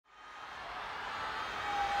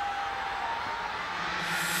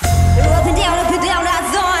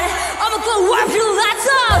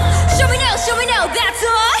show me now, that's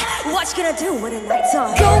all. What you gonna do when the night's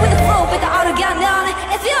on? Go with the flow, but the auto got none.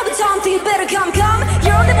 If you have a time, then you better come.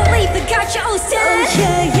 You'll never leave, the got you all set. Oh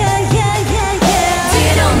yeah. Do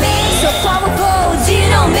you know me? So powerful, do you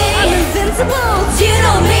know me? I'm invincible, do you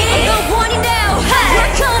know me? I'm the one you know, hey.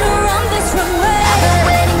 We're gonna run this runway. I've been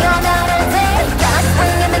waiting all night all day. Gotta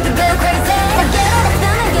swing and make the girl crazy. So get on the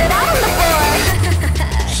stand and get out on the floor.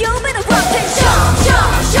 You better rock and jump.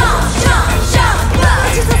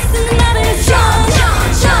 Just listen to that and jump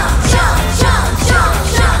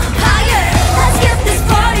higher. Let's get this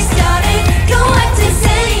party started. Go act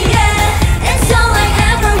insane, yeah. It's all I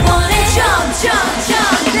ever wanted. Jump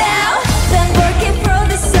now. Been working for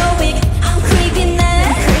this so week. I'm craving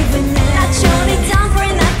it. Not only down for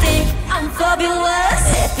nothing. I'm fabulous.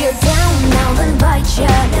 If you're down now, then bite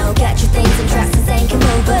ya. Now get your things and dresses and come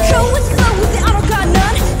over. Go with the flow with the auto got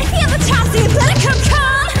none. If you have a chance, then you better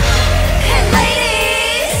come. Hey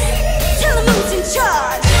ladies, tell them who's in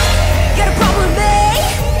charge. Got a problem with me?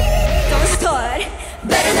 Don't start.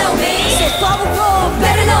 Better know me. So powerful.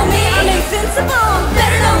 Better know me. I'm invincible.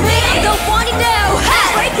 Better know me. I'm the one you know. Hey,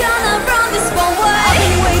 we're gonna